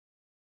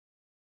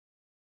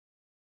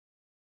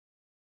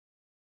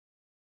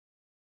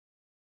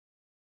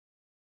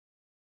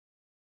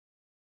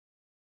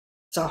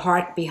It's a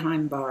heart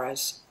behind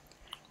bars,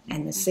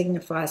 and it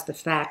signifies the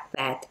fact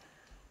that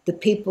the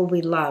people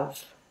we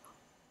love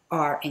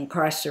are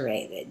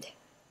incarcerated,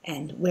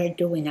 and we're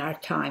doing our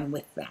time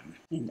with them.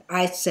 And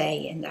I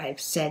say, and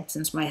I've said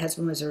since my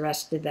husband was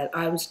arrested, that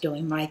I was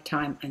doing my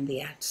time on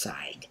the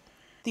outside.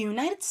 The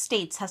United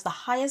States has the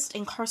highest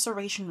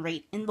incarceration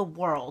rate in the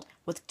world,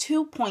 with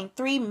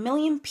 2.3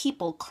 million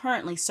people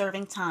currently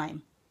serving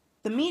time.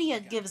 The media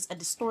gives a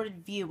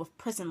distorted view of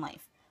prison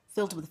life,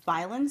 filled with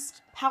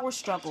violence, power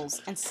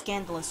struggles, and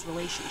scandalous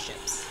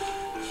relationships.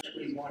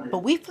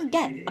 But we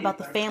forget about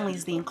the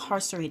families the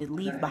incarcerated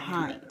leave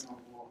behind.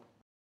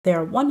 There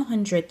are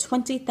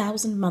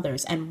 120,000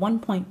 mothers and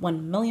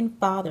 1.1 million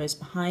fathers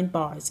behind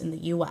bars in the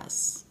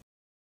U.S.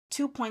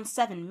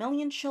 2.7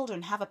 million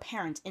children have a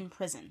parent in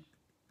prison.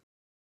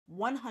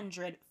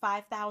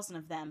 105,000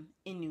 of them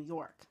in New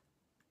York.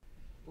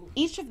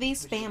 Each of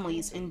these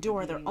families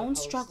endure their own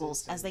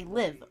struggles as they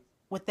live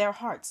with their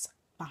hearts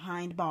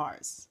behind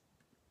bars.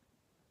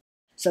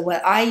 So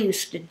what I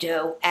used to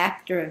do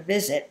after a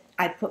visit,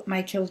 I put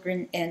my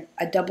children in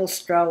a double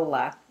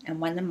stroller, and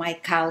one of my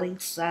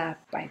colleagues,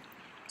 my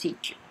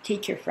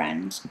teacher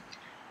friends,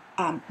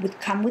 would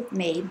come with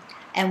me,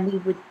 and we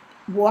would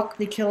walk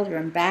the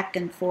children back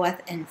and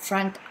forth in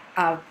front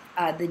of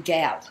the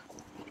jail.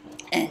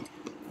 And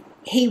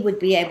he would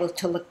be able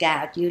to look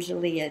out.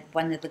 Usually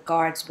one of the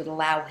guards would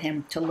allow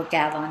him to look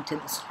out onto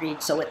the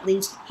street, so at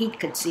least he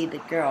could see the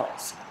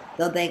girls,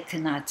 though they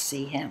could not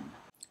see him.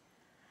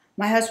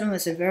 My husband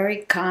was a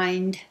very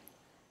kind,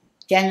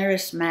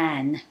 generous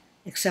man,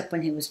 except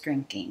when he was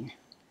drinking.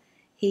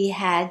 He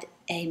had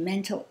a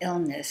mental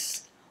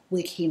illness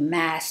which he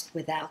masked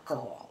with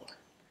alcohol.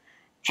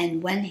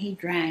 And when he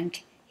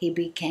drank, he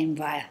became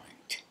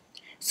violent.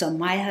 So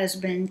my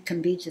husband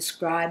can be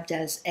described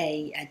as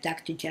a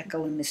Dr.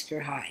 Jekyll and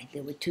Mr. Hyde.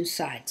 There were two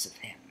sides of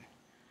him.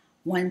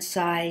 One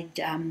side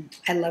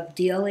I loved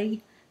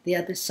dearly, the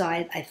other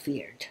side I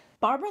feared.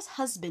 Barbara's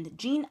husband,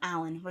 Gene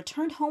Allen,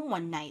 returned home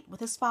one night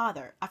with his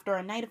father after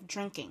a night of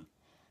drinking.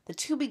 The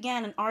two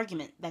began an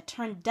argument that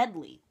turned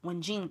deadly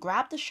when Gene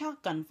grabbed a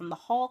shotgun from the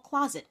hall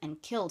closet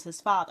and killed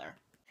his father.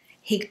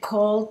 He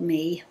called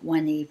me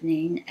one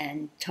evening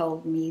and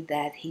told me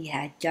that he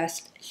had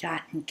just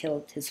shot and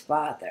killed his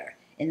father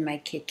in my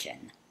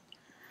kitchen.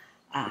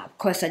 Of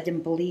course, I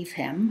didn't believe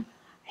him.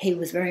 He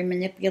was very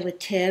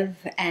manipulative,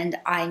 and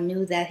I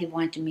knew that he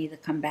wanted me to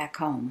come back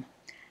home.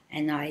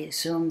 And I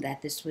assumed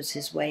that this was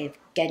his way of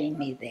getting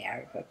me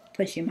there,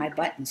 pushing my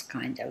buttons,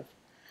 kind of.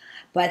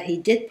 But he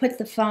did put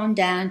the phone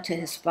down to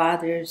his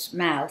father's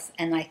mouth,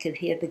 and I could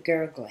hear the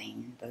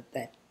gurgling,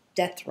 the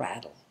death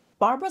rattle.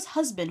 Barbara's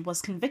husband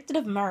was convicted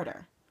of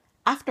murder.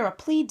 After a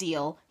plea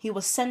deal, he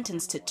was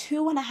sentenced to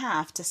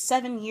 2.5 to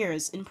 7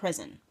 years in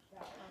prison.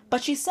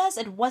 But she says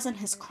it wasn't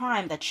his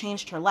crime that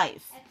changed her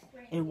life.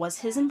 It was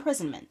his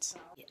imprisonment.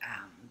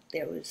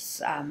 There was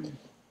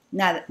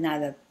not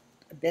a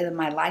bit of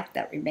my life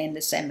that remained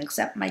the same,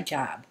 except my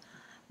job.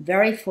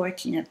 Very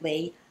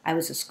fortunately, I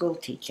was a school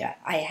teacher.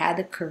 I had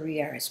a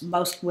career, as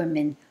most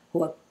women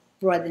who are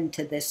brought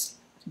into this,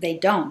 they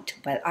don't,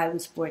 but I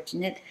was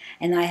fortunate,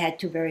 and I had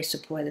two very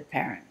supportive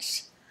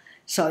parents.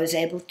 So I was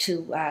able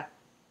to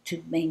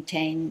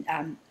maintain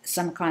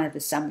some kind of a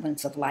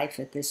semblance of life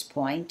at this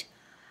point.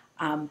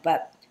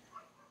 But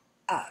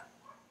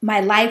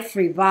my life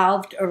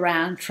revolved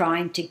around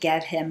trying to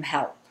get him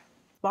help.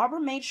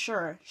 Barbara made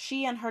sure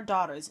she and her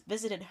daughters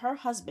visited her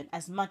husband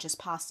as much as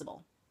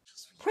possible.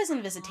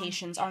 Prison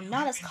visitations are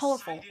not as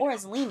colorful or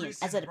as lenient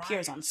as it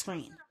appears on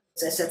screen.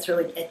 I sat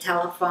through a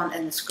telephone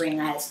and the screen.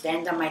 I had to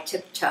stand on my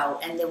tiptoe,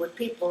 and there were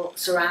people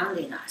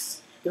surrounding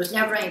us. There was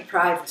never any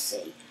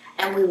privacy,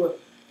 and we were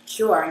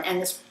sure, and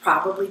it's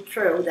probably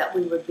true, that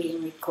we were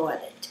being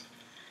recorded.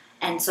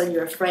 And so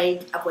you're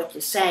afraid of what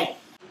you're saying.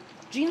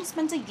 Gene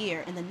spent a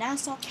year in the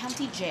Nassau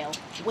County Jail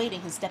waiting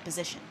his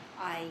deposition.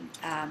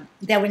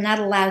 They were not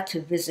allowed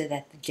to visit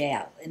at the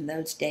jail. In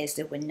those days,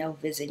 there were no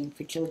visiting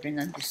for children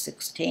under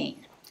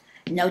 16.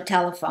 No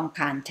telephone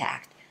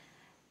contact.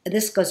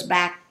 This goes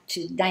back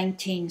to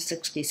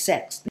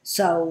 1966.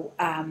 So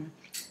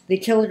the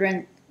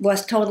children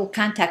lost total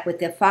contact with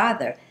their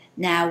father.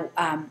 Now,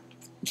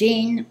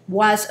 Gene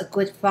was a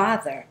good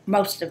father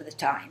most of the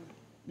time.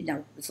 You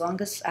know, as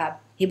long as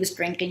he was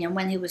drinking, and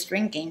when he was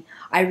drinking,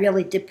 I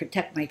really did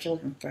protect my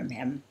children from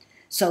him.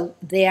 So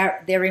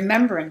their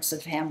remembrance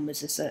of him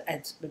was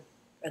as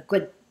a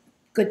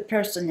good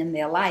person in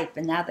their life,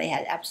 and now they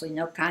had absolutely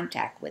no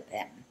contact with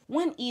him.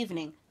 One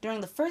evening,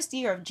 during the first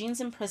year of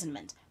Gene's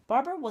imprisonment,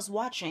 Barbara was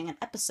watching an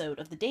episode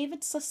of the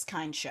David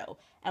Susskind Show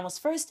and was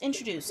first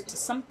introduced to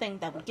something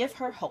that would give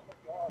her hope: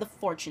 the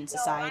Fortune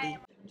Society.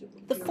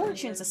 The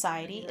Fortune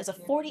Society is a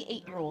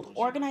 48-year-old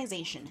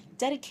organization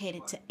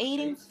dedicated to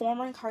aiding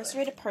former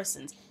incarcerated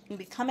persons in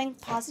becoming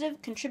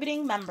positive,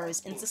 contributing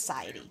members in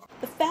society.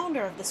 The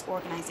founder of this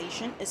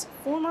organization is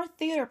former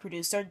theater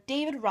producer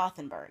David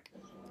Rothenberg.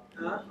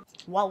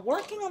 While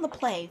working on the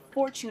play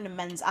Fortune in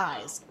Men's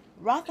Eyes,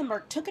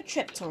 Rothenberg took a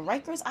trip to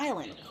Rikers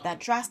Island that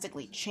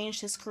drastically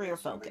changed his career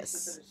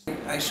focus.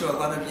 I saw a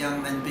lot of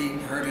young men being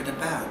herded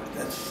about.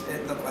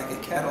 It looked like a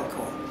cattle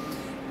call.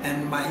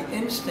 And my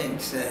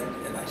instinct said,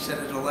 and I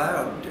said it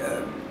aloud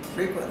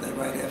frequently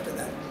right after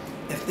that,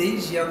 if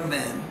these young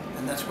men,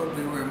 and that's what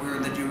we were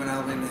in the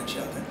juvenile remand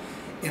shelter,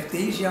 if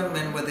these young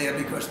men were there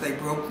because they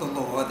broke the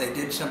law, they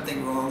did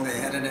something wrong, they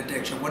had an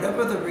addiction,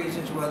 whatever the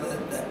reasons were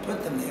that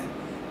put them there,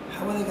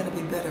 how are they going to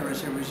be better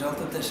as a result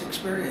of this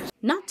experience?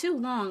 Not too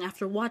long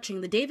after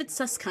watching the David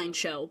Susskind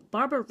show,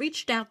 Barbara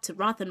reached out to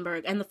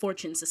Rothenberg and the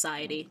Fortune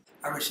Society.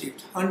 I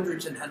received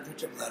hundreds and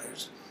hundreds of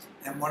letters,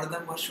 and one of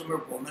them was from a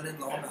woman in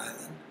Long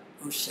Island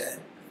who said,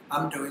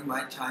 I'm doing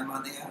my time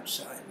on the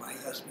outside. My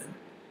husband,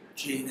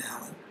 Gene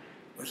Allen,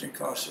 was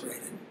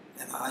incarcerated,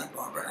 and I,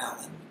 Barbara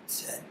Allen,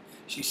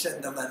 she said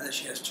in the letter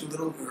she has 2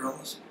 little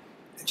girls,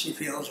 and she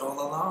feels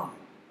all alone.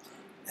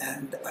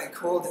 And I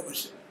called, it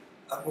was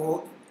a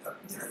whole,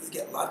 you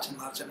get lots and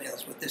lots of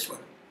mails, but this one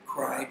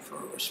cried for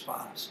a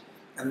response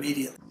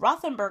immediately.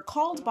 Rothenberg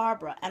called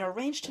Barbara and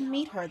arranged to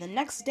meet her the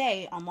next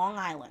day on Long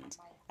Island.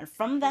 And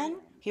from then,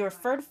 he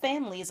referred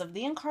families of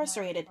the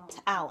incarcerated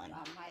to Allen.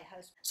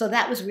 So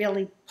that was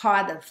really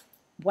part of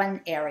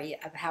one area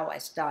of how I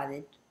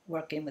started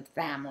working with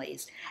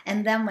families.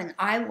 And then when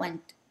I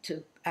went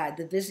to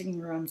the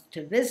visiting rooms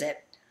to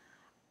visit,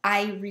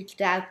 I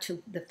reached out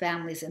to the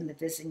families in the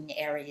visiting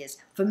areas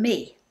for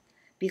me,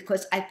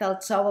 because I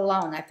felt so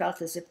alone. I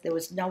felt as if there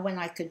was no one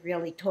I could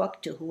really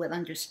talk to who would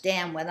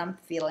understand what I'm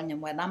feeling and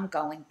what I'm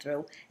going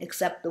through,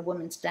 except the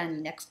woman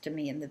standing next to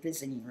me in the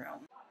visiting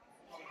room.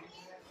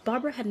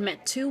 Barbara had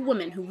met 2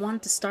 women who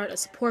wanted to start a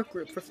support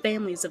group for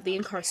families of the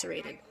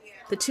incarcerated.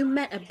 The 2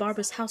 met at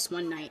Barbara's house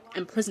one night,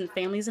 and Prison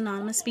Families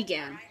Anonymous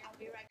began.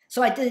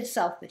 So I did it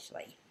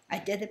selfishly. I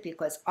did it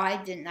because I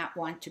did not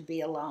want to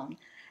be alone.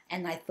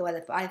 And I thought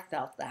if I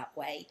felt that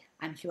way,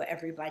 I'm sure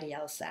everybody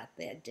else out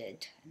there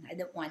did. And I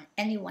didn't want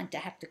anyone to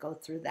have to go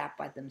through that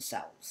by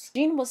themselves.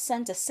 Jean was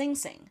sent to Sing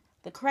Sing,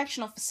 the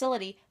correctional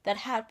facility that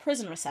had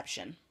prison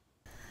reception.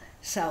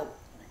 So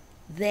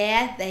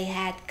there they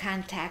had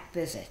contact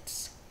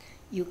visits.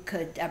 You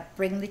could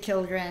bring the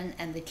children,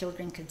 and the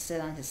children could sit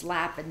on his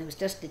lap, and there was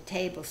just a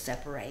table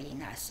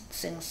separating us.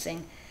 Sing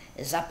Sing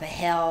is up a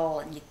hill,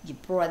 and you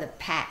brought a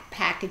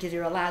packages.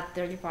 You're allowed a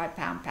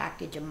 35-pound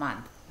package a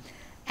month.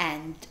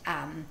 And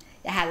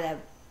you had to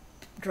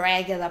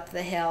drag it up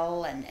the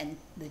hill, and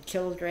the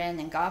children,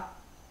 and God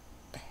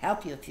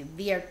help you if you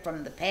veered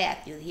from the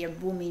path. You'd hear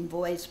booming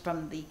voice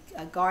from the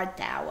guard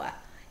tower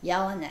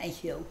yelling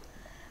at you.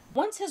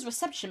 Once his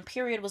reception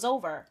period was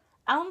over,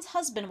 Allen's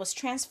husband was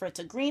transferred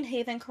to Green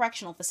Haven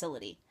Correctional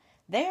Facility.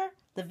 There,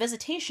 the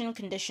visitation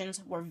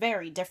conditions were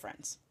very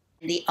different.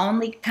 The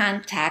only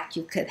contact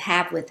you could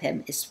have with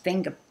him is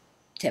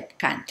fingertip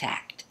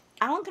contact.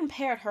 Allen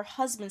compared her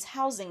husband's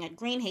housing at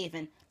Green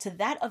Haven to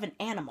that of an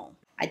animal.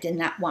 I did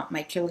not want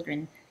my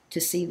children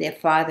to see their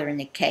father in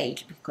a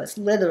cage, because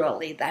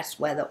literally that's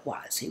what it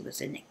was. He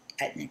was in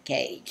a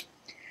cage.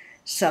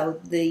 So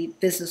the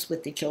business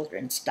with the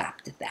children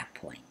stopped at that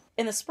point.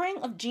 In the spring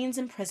of Jean's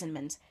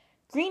imprisonment,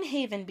 Green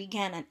Haven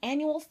began an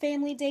annual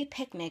Family Day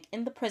picnic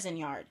in the prison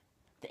yard.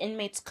 The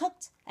inmates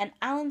cooked, and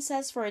Allen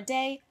says for a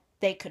day,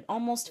 they could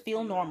almost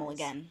feel normal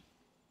again.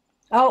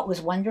 Oh, it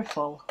was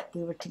wonderful.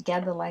 We were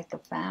together like a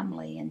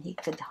family, and he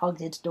could hug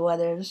his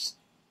daughters.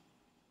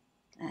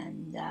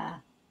 And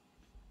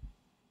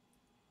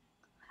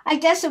I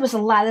guess it was a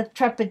lot of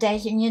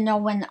trepidation.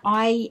 When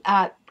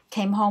I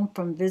came home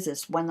from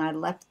visits, when I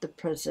left the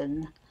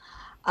prison,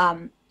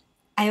 I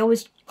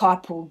always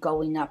carpooled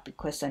going up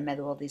because I met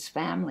all these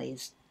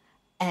families.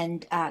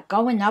 And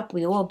going up,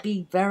 we'd all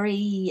be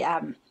very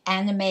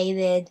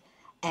animated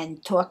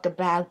and talk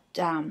about,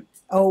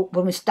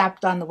 when we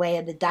stopped on the way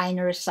at the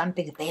diner or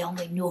something, if they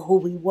only knew who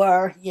we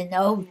were, they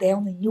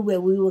only knew where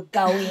we were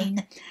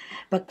going.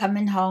 But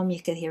coming home, you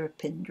could hear a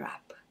pin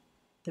drop.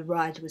 The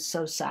ride was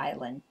so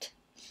silent.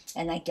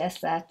 And I guess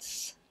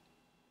that's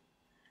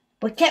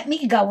what kept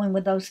me going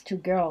with those 2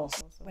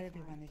 girls. What did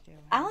we want to do?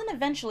 Allen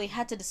eventually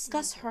had to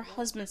discuss her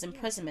husband's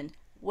imprisonment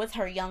with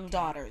her young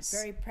daughters.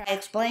 I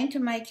explained to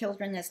my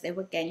children as they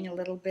were getting a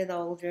little bit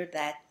older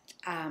that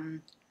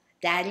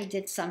Daddy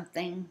did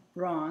something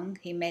wrong.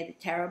 He made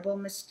a terrible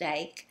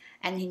mistake,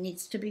 and he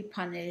needs to be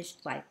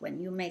punished. Like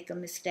when you make a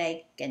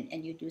mistake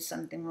and you do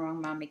something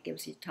wrong, Mommy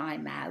gives you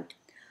time out.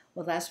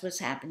 Well, that's what's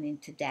happening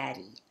to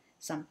Daddy.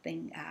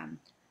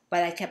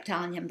 But I kept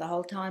telling him the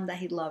whole time that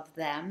he loved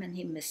them and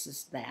he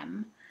misses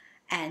them.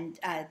 And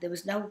there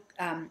was no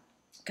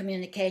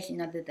communication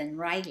other than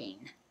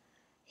writing.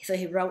 So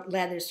he wrote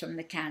letters from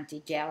the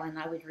county jail, and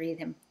I would read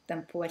him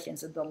them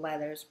portions of the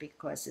letters,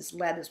 because his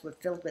letters were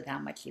filled with how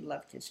much he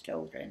loved his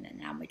children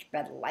and how much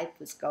better life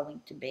was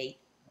going to be,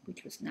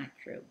 which was not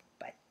true.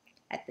 But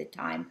at the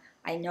time,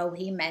 I know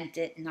he meant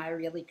it, and I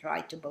really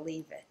tried to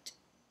believe it.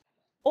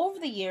 Over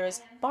the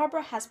years,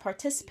 Barbara has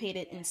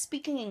participated in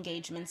speaking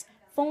engagements,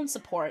 phone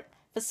support,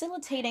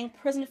 facilitating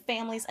Prison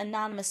Families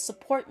Anonymous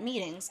support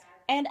meetings,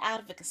 and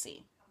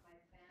advocacy.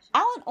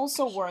 Alan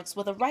also works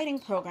with a writing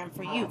program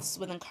for youths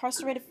with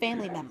incarcerated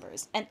family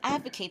members and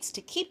advocates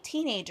to keep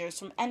teenagers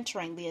from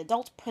entering the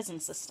adult prison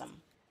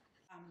system.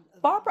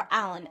 Barbara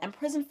Allen and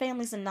Prison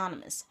Families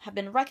Anonymous have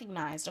been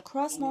recognized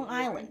across Long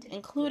Island,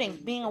 including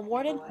being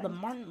awarded the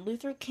Martin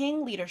Luther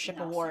King Leadership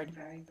Award.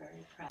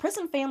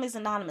 Prison Families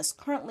Anonymous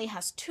currently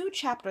has 2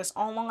 chapters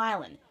on Long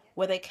Island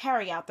where they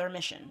carry out their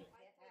mission.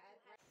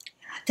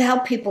 To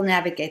help people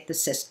navigate the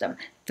system,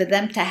 for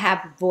them to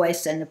have a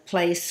voice and a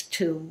place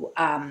to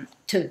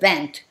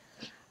vent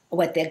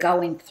what they're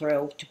going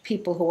through, to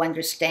people who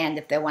understand.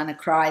 If they want to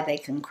cry, they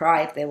can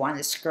cry. If they want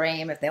to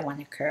scream, if they want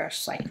to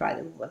curse, I try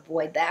to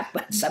avoid that,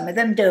 but some of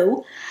them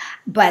do.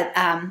 But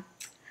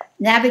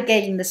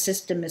navigating the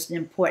system is an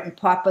important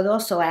part, but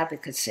also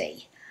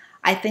advocacy.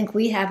 I think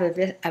we have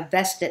a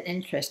vested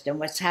interest in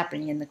what's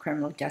happening in the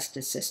criminal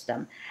justice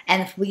system,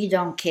 and if we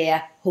don't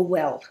care, who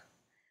will?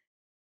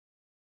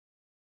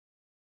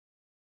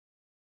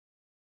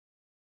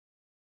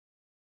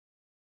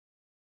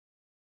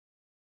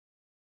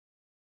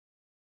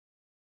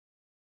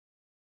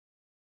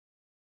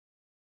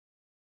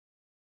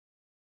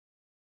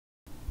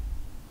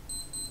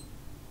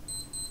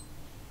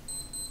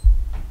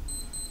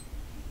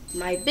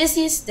 My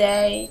busiest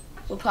day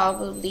will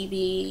probably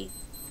be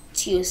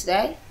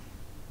Tuesday.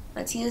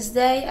 On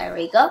Tuesday, I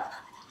wake up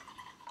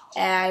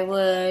and I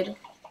would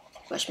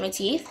brush my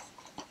teeth,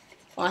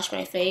 wash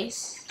my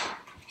face,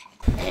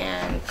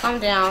 and come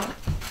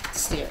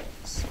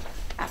downstairs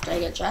after I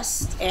get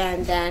dressed.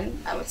 And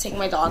then I would take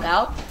my dog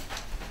out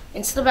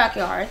into the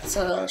backyard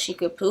so she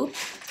could poop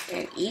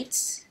and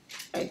eat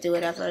and do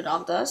whatever a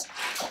dog does.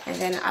 And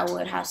then I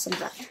would have some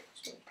breakfast.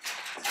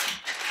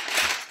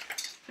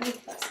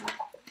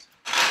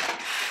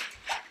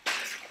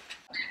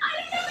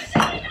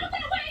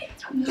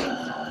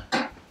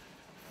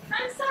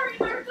 I'm sorry,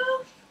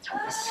 Marco.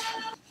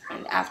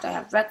 And after I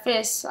have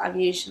breakfast,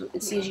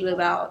 it's usually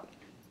about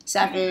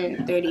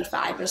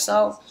 7:35 or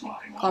so.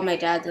 Call my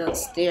dad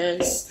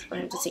downstairs for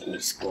him to take me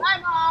to school. Hi,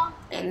 Mom.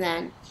 And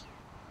then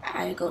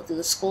I go through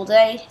the school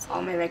day,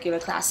 all my regular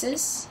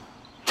classes.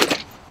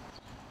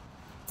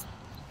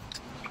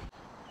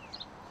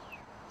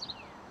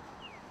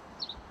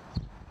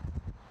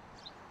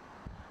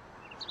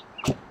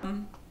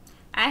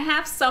 I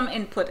have some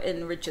input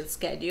in Richard's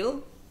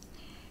schedule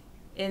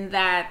in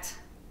that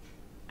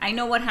I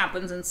know what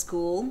happens in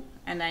school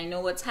and I know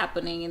what's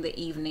happening in the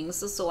evenings,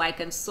 so I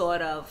can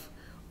sort of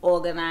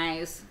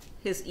organize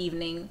his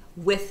evening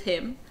with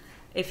him.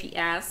 If he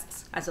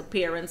asks, as a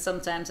parent,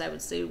 sometimes I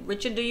would say,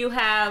 Richard, do you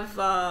have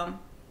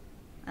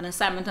an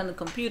assignment on the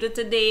computer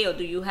today, or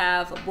do you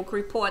have a book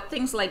report,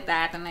 things like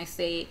that. And I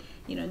say,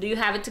 do you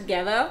have it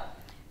together?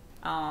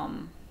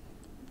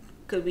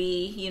 Could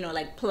we,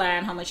 like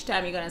plan how much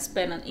time you're going to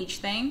spend on each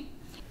thing?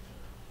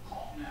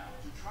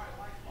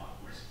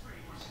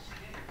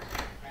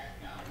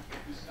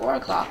 4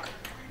 o'clock,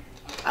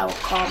 I will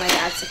call my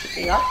dad to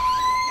pick me up,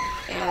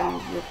 and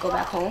we'll go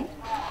back home.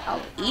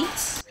 I'll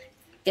eat,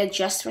 get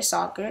dressed for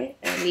soccer,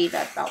 and leave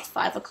at about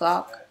 5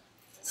 o'clock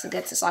to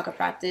get to soccer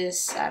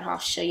practice at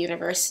Hofstra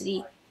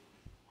University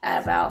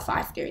at about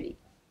 5:30.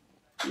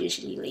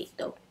 Usually late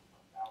though.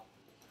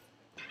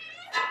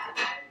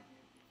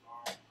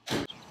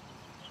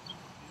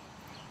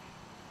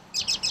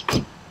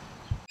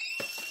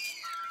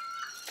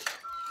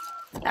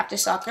 After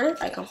soccer,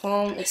 I come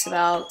home. It's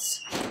about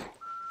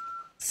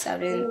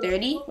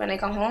 7:30 when I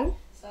come home.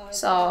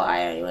 So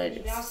I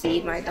would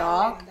feed my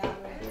dog.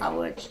 I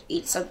would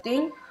eat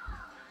something,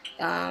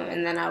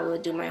 and then I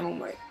would do my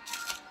homework.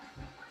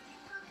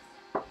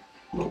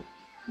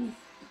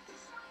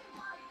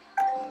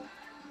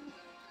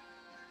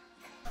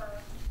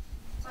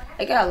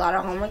 I get a lot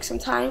of homework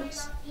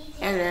sometimes,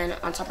 and then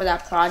on top of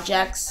that,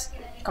 projects,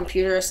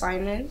 computer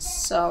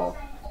assignments. So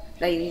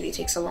that usually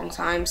takes a long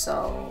time.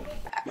 So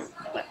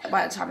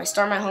by the time I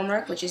start my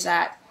homework, which is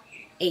at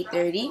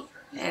 8:30,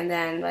 and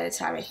then by the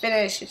time I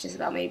finish, which is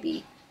about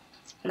maybe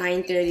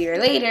 9:30 or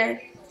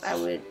later, I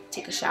would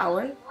take a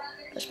shower,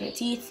 brush my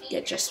teeth,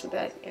 get dressed for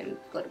bed, and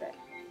go to bed.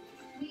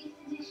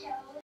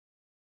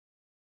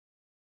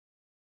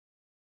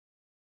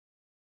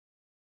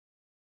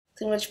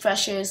 Too much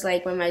pressure is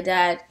like when my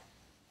dad,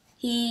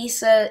 he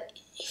said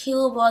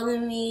he'll bother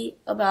me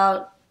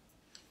about,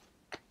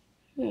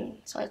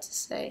 it's hard to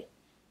say,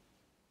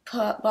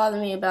 bother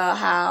me about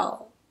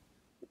how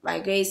my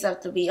grades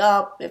have to be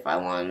up if I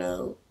want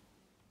to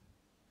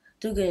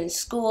do good in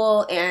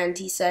school, and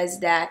he says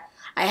that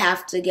I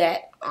have to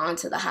get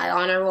onto the high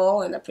honor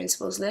roll and the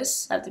principal's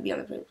list. I have to be on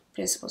the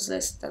principal's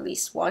list at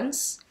least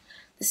once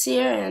this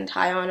year, and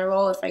high honor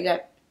roll. If I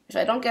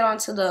don't get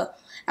onto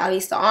at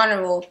least the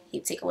honor roll,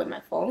 he'd take away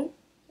my phone,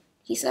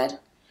 he said.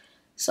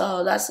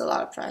 So that's a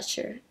lot of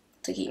pressure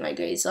to keep my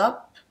grades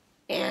up.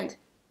 And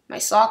my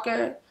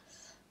soccer,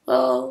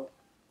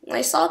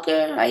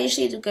 I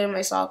usually do good in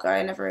my soccer.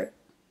 I never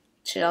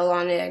chill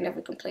on it. I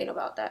never complain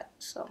about that.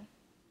 So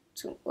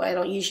I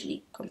don't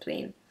usually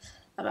complain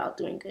about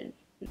doing good.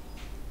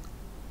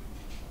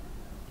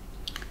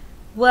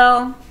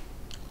 Well,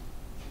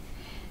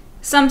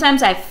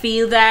 Sometimes I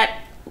feel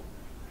that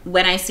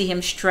when I see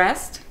him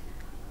stressed,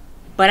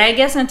 but I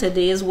guess in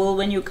today's world,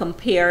 when you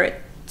compare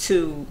it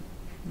to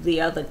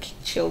the other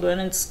children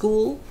in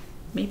school,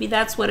 maybe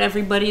that's what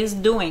everybody is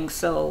doing.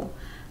 So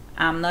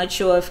I'm not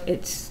sure if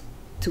it's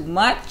too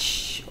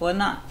much or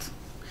not.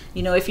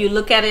 You know, if you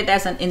look at it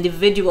as an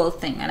individual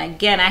thing, and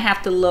again, I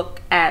have to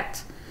look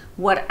at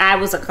what I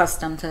was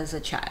accustomed to as a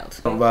child.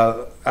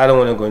 Well, I don't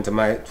want to go into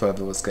my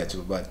 12-hour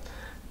schedule, but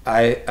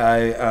I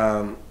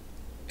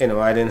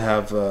I didn't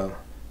have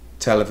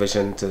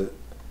television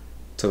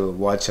to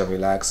watch and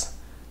relax.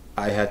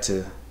 I had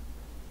to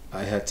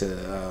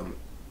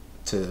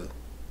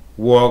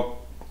walk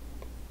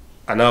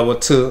an hour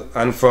to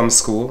and from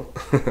school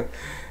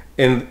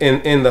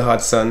in the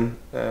hot sun.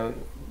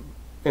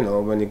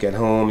 When you get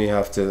home, you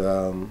have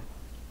to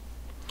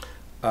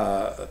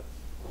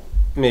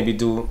maybe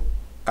do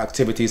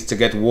activities to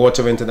get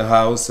water into the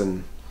house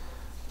and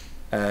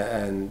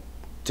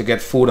to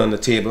get food on the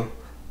table.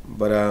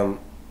 But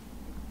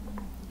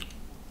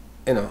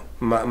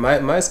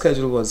my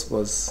schedule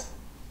was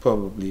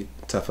probably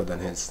tougher than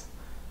his,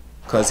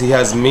 because he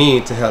has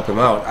me to help him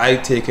out. I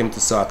take him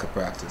to soccer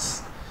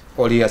practice.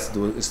 All he has to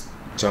do is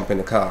jump in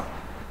the car.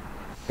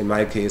 In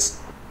my case,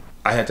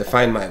 I had to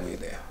find my way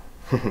there.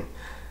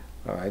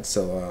 All right,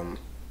 so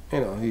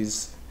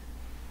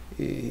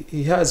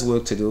he has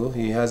work to do.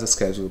 He has a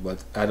schedule,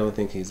 but I don't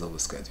think he's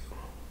overscheduled.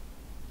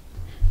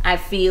 I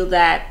feel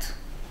that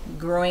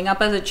growing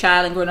up as a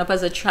child and growing up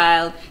as a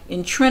child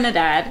in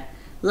Trinidad,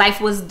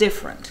 life was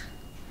different.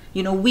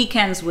 You know,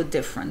 weekends were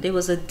different. There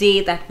was a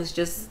day that was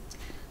just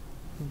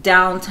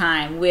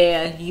downtime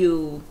where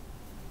you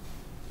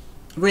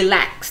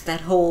relaxed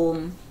at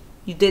home.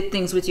 You did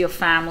things with your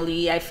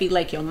family. I feel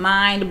like your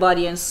mind,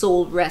 body, and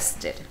soul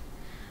rested.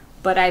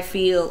 But I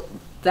feel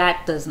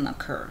that doesn't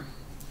occur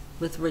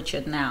with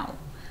Richard now.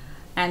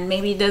 And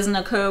maybe it doesn't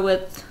occur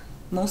with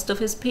most of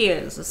his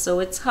peers. So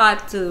it's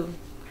hard to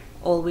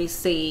always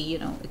say,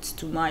 it's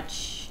too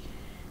much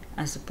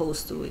as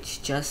opposed to it's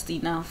just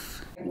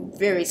enough. I'm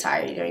very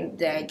tired during the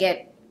day. I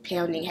get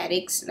pounding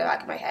headaches in the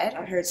back of my head.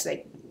 It hurts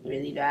like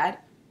really bad.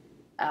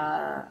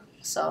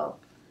 So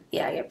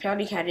yeah, I get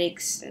pounding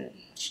headaches and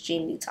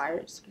extremely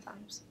tired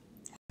sometimes.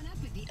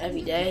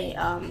 Every day,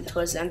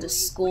 towards the end of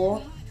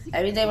school,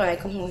 every day when I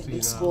come home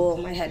from school,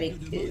 my headache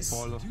is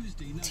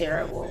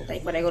terrible.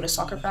 Like when I go to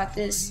soccer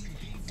practice,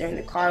 during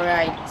the car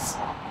ride, it's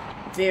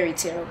very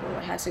terrible.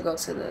 I had to go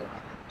to the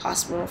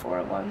hospital for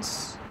it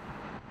once.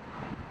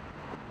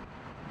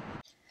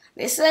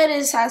 They said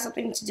it has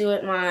something to do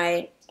with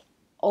my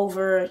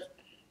overloaded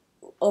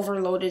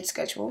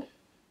schedule.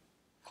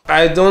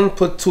 I don't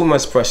put too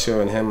much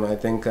pressure on him. I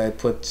think I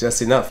put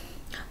just enough.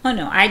 Oh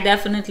no, I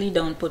definitely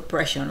don't put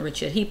pressure on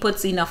Richard. He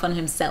puts enough on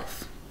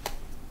himself.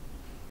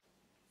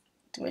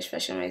 Too much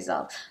pressure on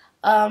myself.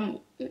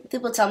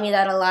 People tell me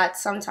that a lot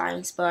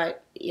sometimes,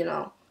 but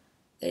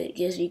it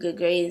gives me good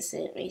grades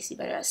and it makes me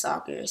better at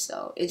soccer,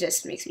 so it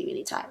just makes me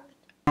really tired.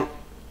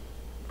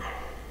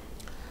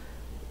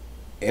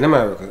 In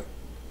America,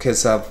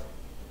 kids have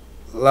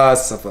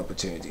lots of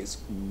opportunities,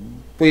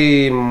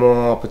 way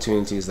more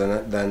opportunities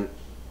than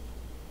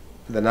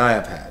I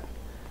have had.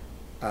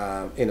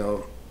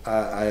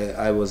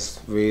 I was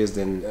raised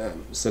in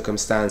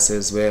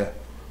circumstances where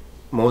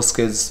most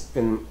kids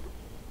in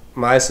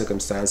my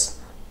circumstance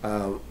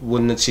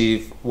wouldn't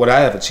achieve what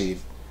I have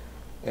achieved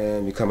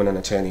in becoming an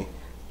attorney.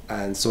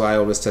 And so I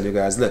always tell you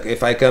guys, look,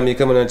 if I can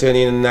become an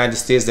attorney in the United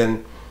States,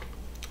 then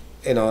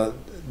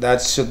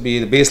that should be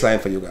the baseline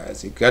for you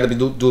guys. You got to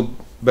do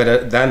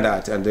better than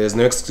that, and there's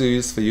no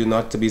excuse for you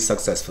not to be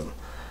successful.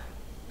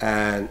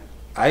 And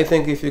I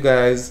think if you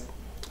guys,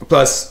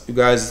 plus you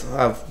guys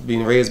have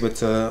been raised with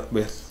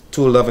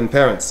two loving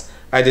parents.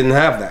 I didn't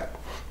have that,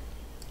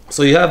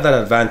 so you have that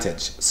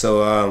advantage.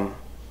 So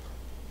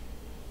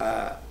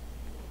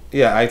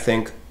yeah, I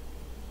think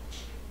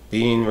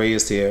being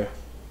raised here,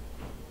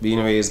 being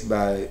raised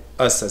by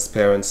us as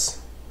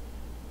parents,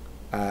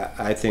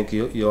 I think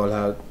you all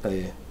had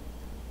a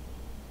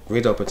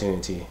great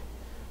opportunity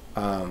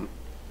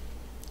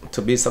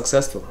to be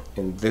successful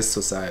in this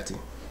society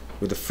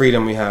with the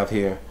freedom we have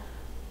here,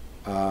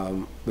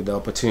 with the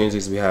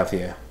opportunities we have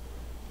here.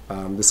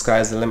 The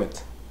sky's the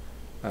limit,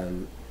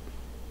 and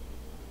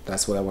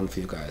that's what I want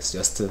for you guys,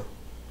 just to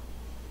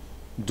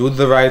do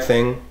the right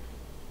thing,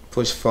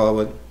 push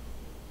forward,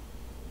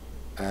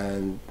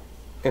 and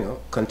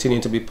continue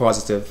to be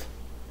positive,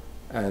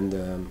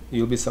 and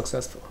you'll be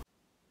successful.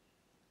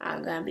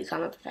 I'm gonna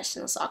become a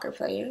professional soccer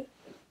player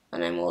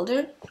when I'm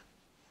older.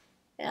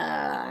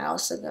 I'm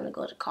also gonna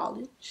go to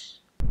college.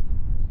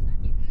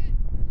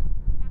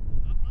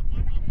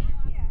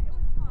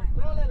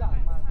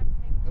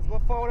 Let's go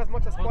forward as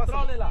much as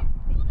possible.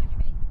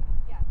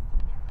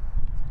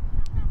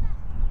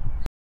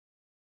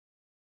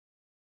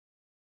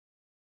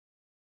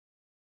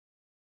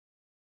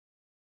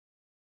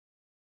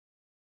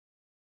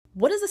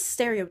 What is a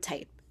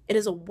stereotype? It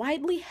is a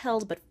widely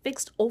held but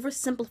fixed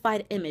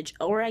oversimplified image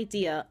or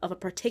idea of a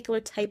particular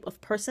type of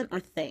person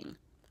or thing.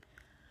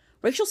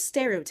 Racial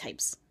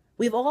stereotypes,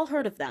 We've all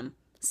heard of them,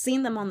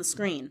 seen them on the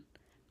screen,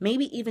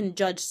 maybe even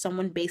judged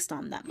someone based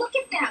on them. Look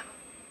at them.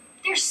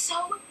 They're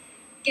so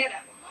ghetto.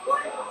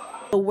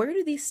 But where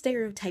do these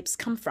stereotypes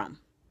come from?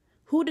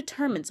 Who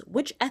determines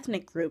which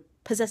ethnic group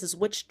possesses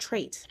which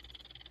trait?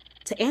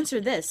 To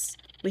answer this,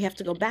 we have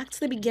to go back to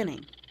the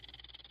beginning.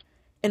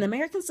 In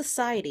American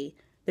society,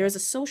 there is a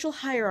social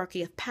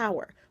hierarchy of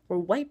power where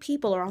white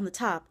people are on the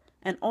top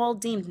and all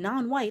deemed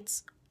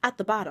non-whites at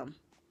the bottom.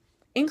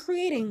 In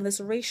creating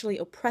this racially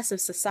oppressive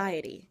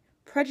society,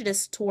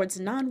 prejudice towards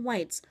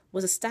non-whites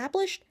was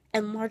established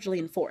and largely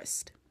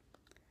enforced.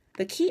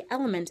 The key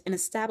element in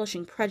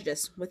establishing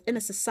prejudice within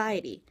a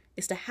society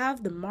is to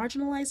have the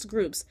marginalized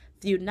groups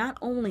viewed not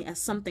only as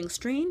something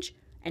strange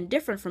and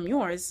different from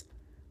yours,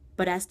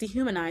 but as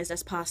dehumanized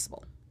as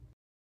possible.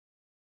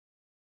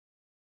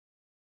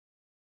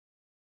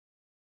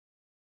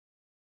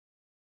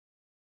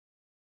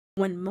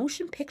 When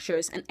motion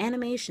pictures and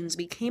animations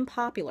became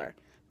popular,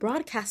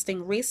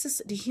 broadcasting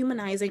racist,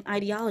 dehumanizing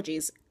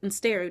ideologies and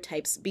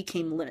stereotypes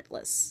became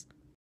limitless.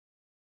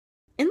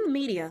 In the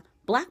media,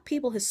 Black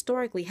people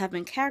historically have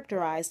been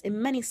characterized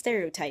in many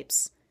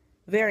stereotypes,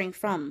 varying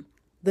from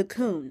the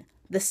coon,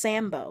 the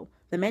Sambo,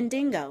 the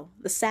Mandingo,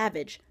 the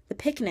Savage, the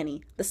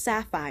Pickaninny, the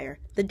Sapphire,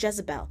 the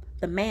Jezebel,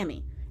 the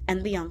Mammy,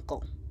 and the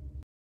Uncle.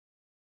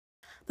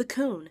 The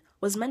coon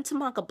was meant to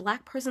mock a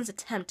Black person's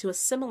attempt to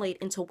assimilate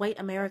into white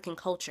American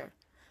culture.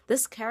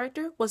 This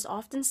character was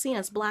often seen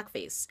as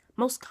blackface,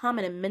 most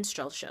common in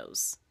minstrel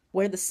shows,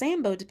 where the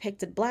Sambo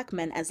depicted Black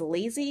men as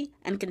lazy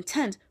and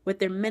content with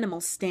their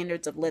minimal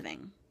standards of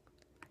living.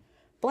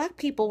 Black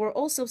people were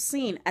also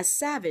seen as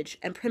savage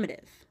and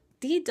primitive.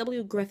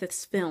 D.W.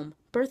 Griffith's film,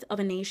 Birth of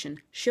a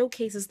Nation,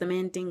 showcases the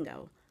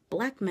Mandingo,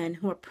 Black men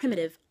who are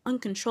primitive,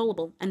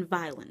 uncontrollable, and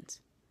violent.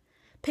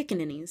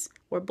 Pickaninnies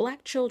were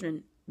Black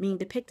children being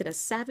depicted as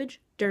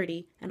savage,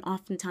 dirty, and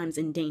oftentimes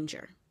in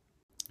danger.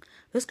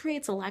 This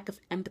creates a lack of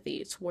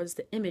empathy towards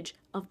the image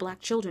of Black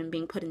children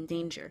being put in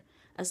danger,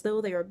 as though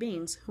they are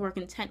beings who are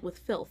content with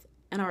filth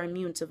and are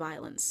immune to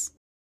violence.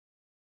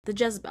 The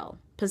Jezebel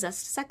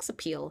possessed sex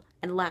appeal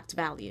and lacked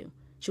value.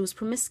 She was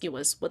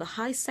promiscuous with a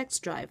high sex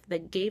drive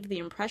that gave the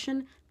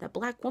impression that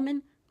Black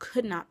women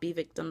could not be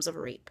victims of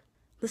rape.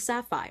 The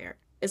Sapphire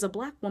is a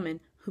Black woman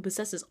who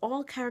possesses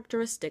all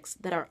characteristics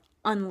that are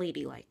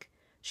unladylike.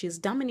 She is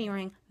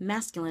domineering,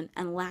 masculine,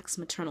 and lacks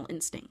maternal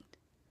instinct.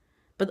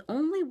 But the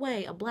only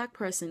way a Black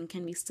person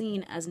can be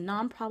seen as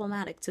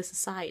non-problematic to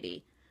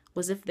society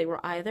was if they were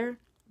either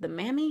the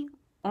mammy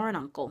or an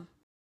uncle.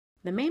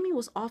 The mammy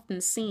was often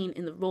seen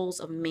in the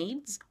roles of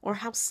maids or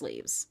house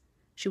slaves.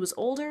 She was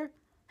older,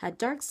 had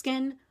dark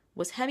skin,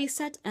 was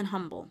heavy-set and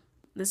humble.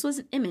 This was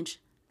an image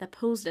that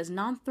posed as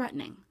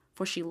non-threatening,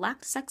 for she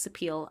lacked sex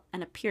appeal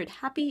and appeared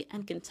happy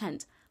and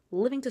content,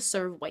 living to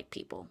serve white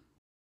people.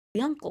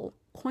 The uncle,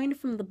 coined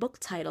from the book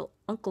title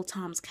Uncle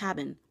Tom's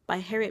Cabin by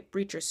Harriet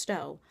Beecher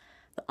Stowe,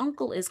 the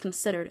uncle is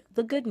considered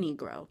the good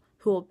Negro,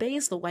 who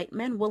obeys the white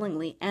man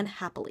willingly and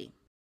happily.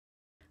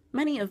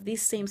 Many of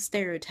these same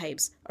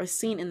stereotypes are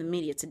seen in the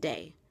media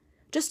today,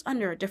 just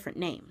under a different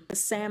name. The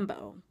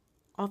Sambo,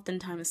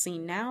 oftentimes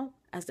seen now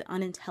as the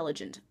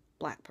unintelligent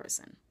Black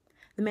person.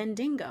 The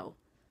Mandingo,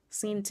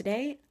 seen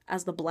today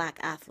as the Black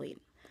athlete.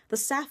 The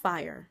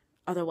Sapphire,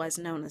 otherwise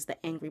known as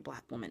the angry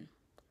Black woman.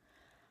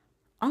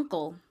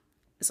 Uncle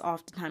is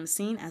oftentimes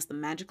seen as the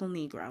magical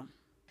Negro.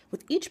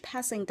 With each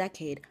passing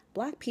decade,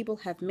 Black people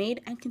have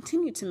made and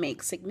continue to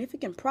make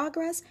significant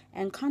progress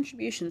and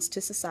contributions to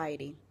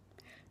society.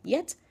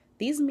 Yet,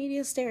 these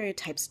media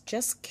stereotypes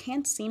just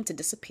can't seem to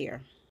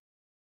disappear.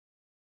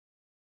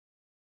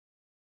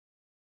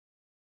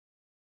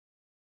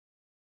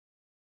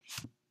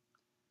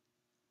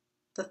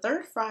 The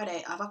third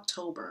Friday of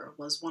October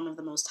was one of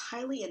the most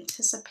highly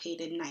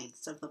anticipated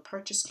nights of the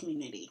Purchase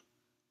community.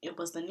 It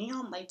was the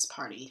Neon Lights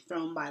Party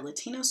thrown by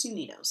Latinos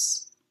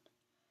Unidos.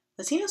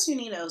 Latinos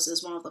Unidos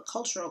is one of the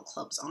cultural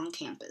clubs on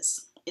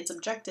campus. Its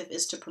objective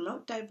is to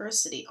promote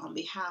diversity on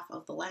behalf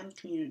of the Latin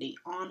community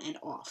on and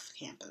off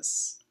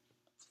campus.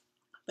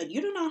 But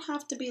you do not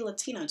have to be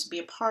Latino to be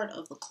a part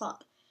of the club.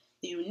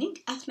 The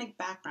unique ethnic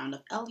background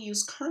of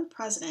LU's current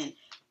president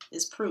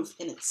is proof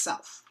in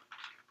itself.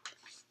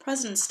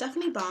 President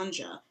Stephanie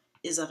Banja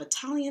is of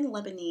Italian,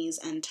 Lebanese,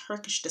 and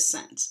Turkish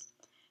descent.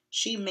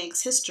 She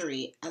makes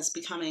history as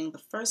becoming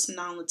the first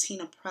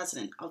non-Latina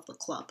president of the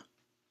club.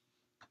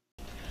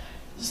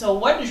 So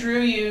what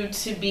drew you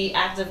to be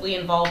actively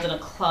involved in a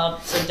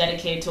club so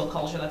dedicated to a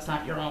culture that's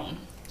not your own?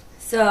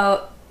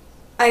 So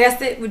I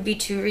guess it would be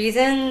two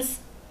reasons.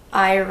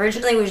 I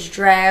originally was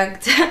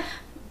dragged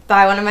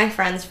by one of my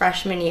friends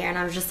freshman year, and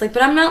I was just like,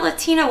 but I'm not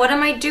Latina, what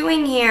am I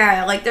doing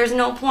here? Like, there's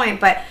no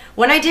point. But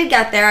when I did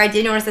get there, I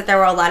did notice that there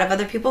were a lot of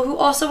other people who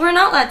also were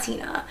not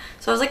Latina.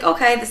 So I was like,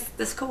 okay,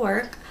 this could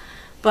work.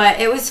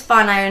 But it was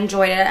fun. I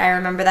enjoyed it. I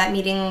remember that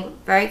meeting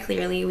very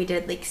clearly. We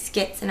did like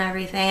skits and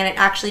everything, and it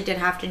actually did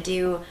have to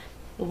do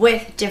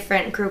with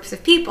different groups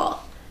of people.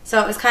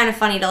 So it was kind of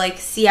funny to like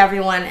see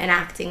everyone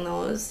enacting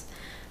those.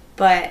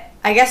 But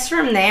I guess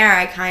from there,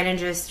 I kind of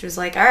just was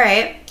like, all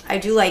right, I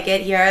do like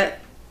it here.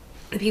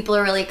 The people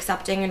are really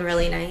accepting and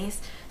really nice.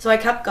 So I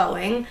kept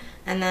going,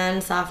 and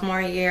then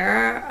sophomore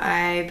year,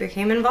 I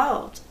became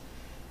involved.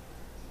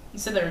 You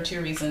said there were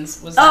 2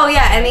 reasons. Oh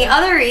yeah, and the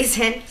other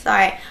reason,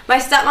 sorry, my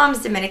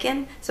stepmom's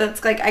Dominican, so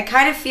it's like I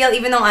kind of feel,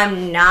 even though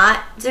I'm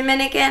not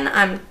Dominican,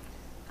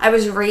 I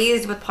was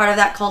raised with part of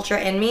that culture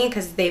in me,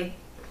 because her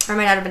and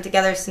my dad have been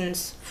together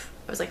since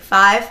I was like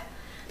 5,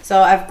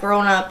 so I've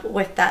grown up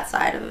with that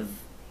side of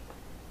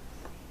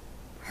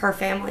her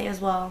family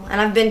as well. And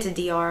I've been to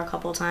DR a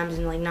couple times,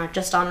 and like not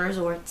just on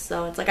resorts,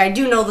 so it's like I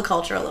do know the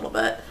culture a little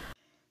bit.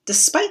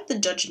 Despite the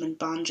judgment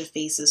Banja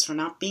faces for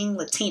not being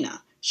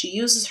Latina, she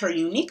uses her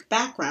unique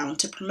background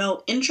to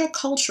promote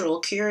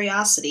intercultural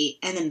curiosity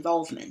and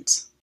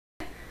involvement.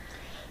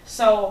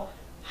 So,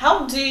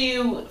 how do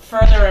you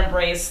further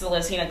embrace the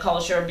Latina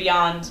culture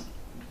beyond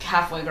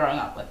halfway growing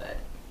up with it?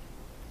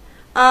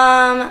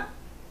 I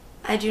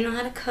do know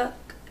how to cook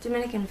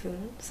Dominican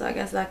food, so I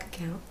guess that could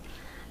count.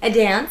 I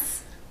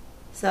dance,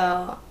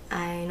 so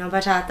I know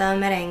bachata,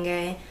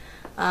 merengue.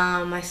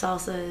 My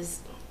salsa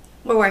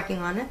we're working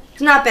on it.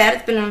 It's not bad,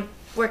 it's been a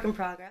work in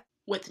progress.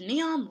 With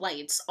neon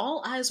lights,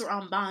 all eyes were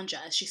on Banja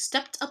as she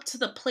stepped up to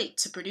the plate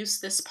to produce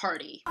this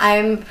party.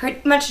 I'm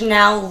pretty much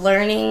now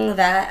learning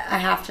that I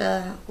have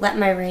to let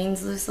my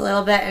reins loose a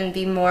little bit and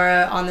be more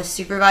on the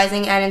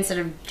supervising end instead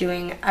of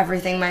doing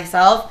everything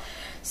myself.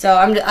 So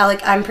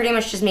I'm pretty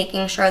much just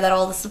making sure that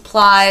all the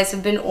supplies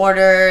have been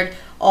ordered,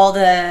 all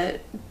the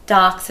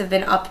docs have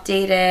been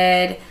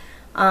updated,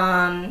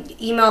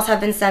 emails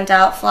have been sent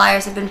out,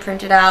 flyers have been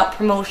printed out,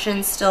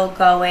 promotions still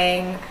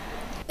going.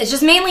 It's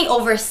just mainly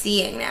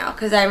overseeing now,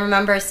 because I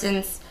remember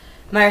since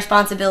my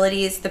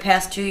responsibilities the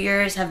past 2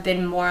 years have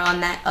been more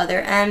on that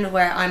other end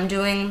where I'm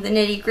doing the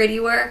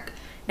nitty-gritty work.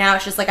 Now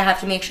it's just like I have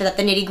to make sure that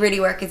the nitty-gritty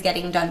work is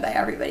getting done by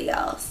everybody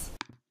else.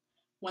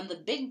 When the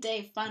big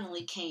day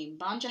finally came,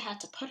 Banja had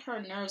to put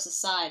her nerves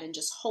aside and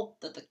just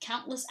hope that the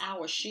countless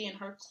hours she and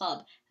her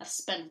club have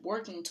spent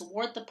working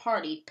toward the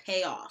party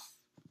pay off.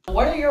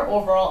 What are your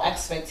overall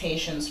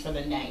expectations for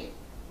the night?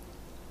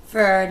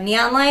 For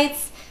neon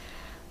lights?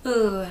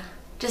 Ooh.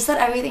 Just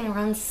that everything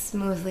runs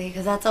smoothly,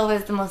 because that's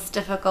always the most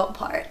difficult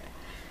part.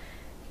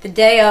 The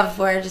day of,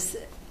 I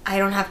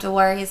don't have to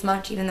worry as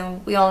much, even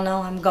though we all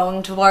know I'm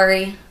going to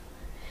worry.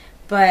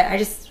 But I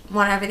just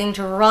want everything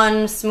to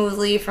run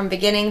smoothly from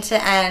beginning to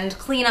end,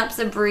 cleanup's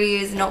a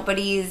breeze,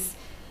 nobody's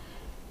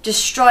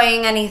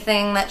destroying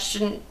anything that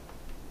should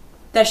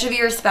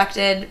be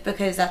respected,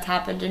 because that's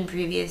happened in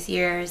previous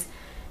years.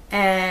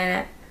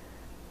 And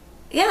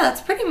yeah,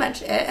 that's pretty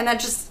much it. And that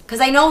just, because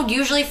I know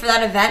usually for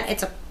that event,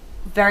 it's a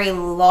very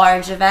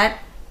large event,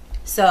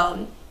 so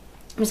I'm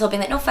just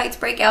hoping that no fights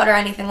break out or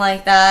anything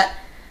like that,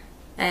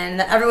 and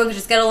that everyone can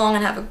just get along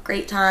and have a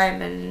great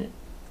time and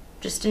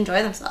just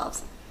enjoy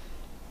themselves.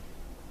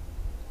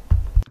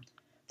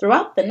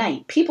 Throughout the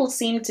night, people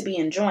seemed to be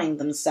enjoying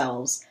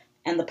themselves,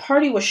 and the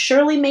party was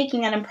surely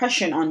making an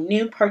impression on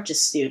new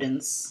purchase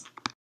students.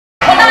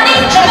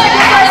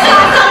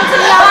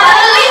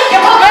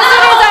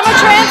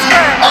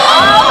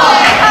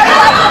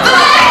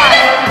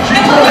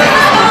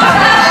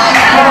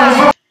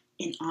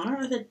 In honor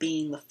of it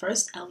being the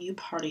first LU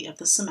party of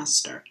the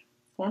semester,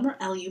 former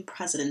LU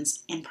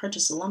presidents and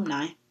Purchase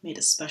alumni made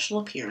a special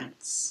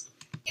appearance.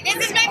 This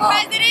is my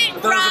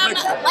president from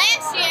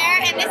last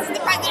year, and this is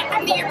the president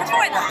from the year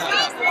before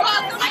that.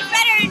 So much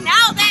better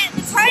now that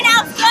the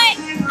turnout's good.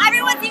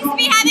 Everyone seems to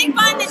be having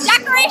fun. The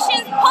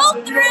decorations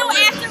pulled through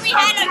after we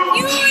had a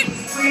huge,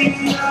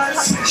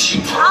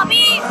 I'll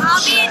be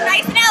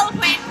nice and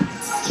eloquent,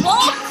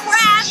 bull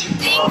crap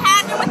thing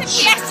happened with the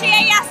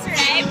PSGA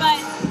yesterday, but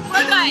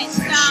we're good,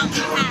 so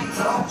we're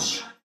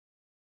happy.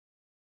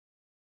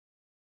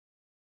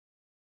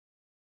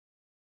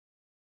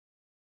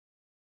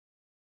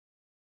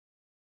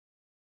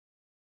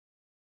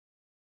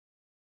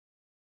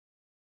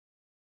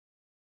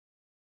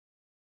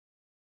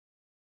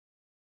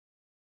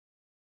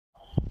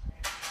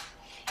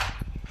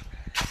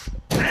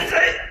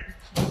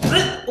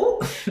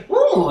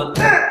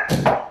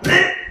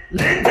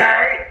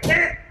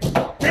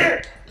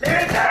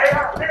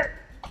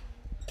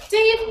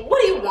 Dave,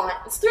 what do you want?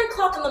 It's 3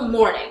 o'clock in the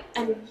morning,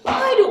 and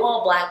why do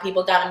all black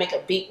people gotta make a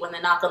beat when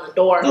they knock on the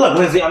door? Look,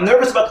 Lindsay, I'm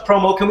nervous about the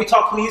promo. Can we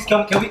talk, please? Can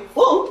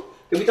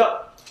we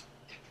talk?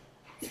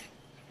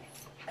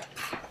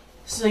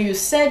 So you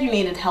said you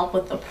needed help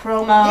with the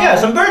promo?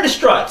 Yes, I'm very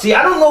distraught. See,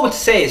 I don't know what to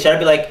say. Should I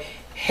be like,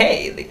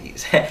 hey,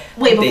 ladies?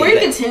 Wait, before you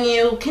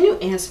continue, can you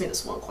answer me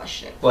this one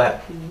question? What?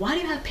 Why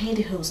do you have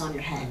pantyhose on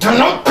your head? I'm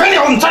not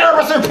pantyhose! I'm tired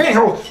of saying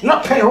pantyhose!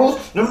 Not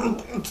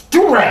pantyhose!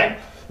 Do-rag!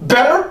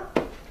 Better?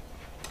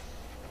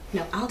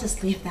 No, I'll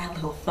just leave that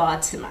little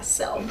thought to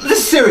myself. This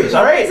is serious,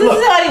 alright? So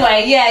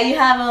anyway, yeah, you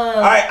have a...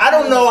 Alright, I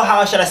don't know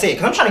how should I say it,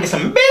 because I'm trying to get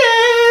some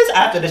bitches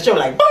after the show,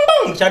 like, boom,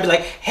 boom. Should I be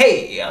like,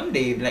 hey, I'm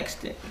Dave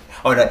Nexton?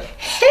 Or like,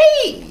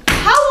 hey!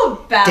 How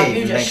about Dave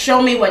you just Nexton.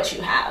 show me what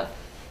you have?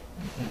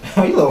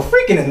 Oh, you a little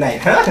freaking tonight,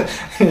 huh?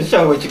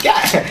 Show me what you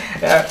got.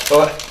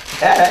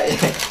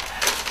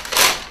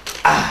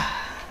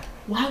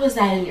 Why was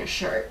that in your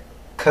shirt?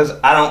 Because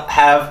I don't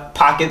have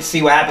pockets.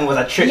 See what happened was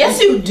I tripped.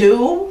 Yes, you do.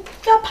 You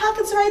got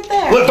pockets right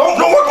there. Look, don't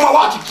work on my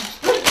logic.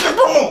 Come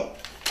on.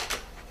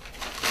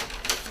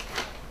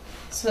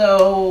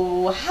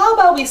 So, how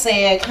about we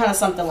say it kind of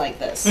something like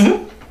this?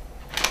 Mm-hmm.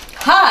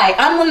 Hi,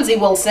 I'm Lindsay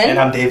Wilson. And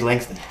I'm Dave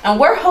Langston. And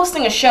we're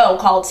hosting a show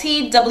called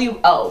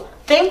TWO,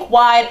 Think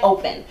Wide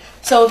Open.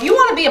 So if you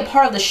want to be a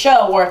part of the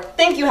show or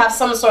think you have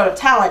some sort of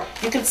talent,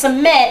 you could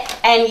submit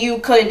and you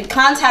could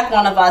contact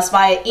one of us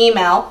via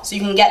email. So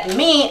you can get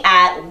me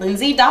at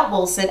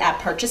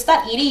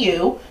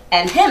lindsay.wilson@purchase.edu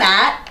and him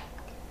at...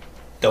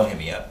 Don't hit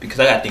me up because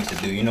I got things to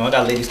do. You know, I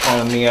got ladies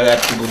calling me. I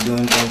got people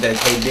doing things that,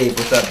 hey, Dave,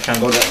 what's up? Trying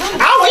to go to...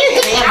 Ow, you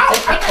hit me.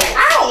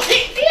 Ow.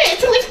 Yeah,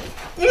 too late.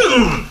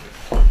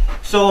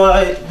 So,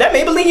 that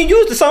Maybelline you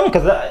used or something?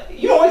 Because,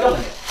 you know,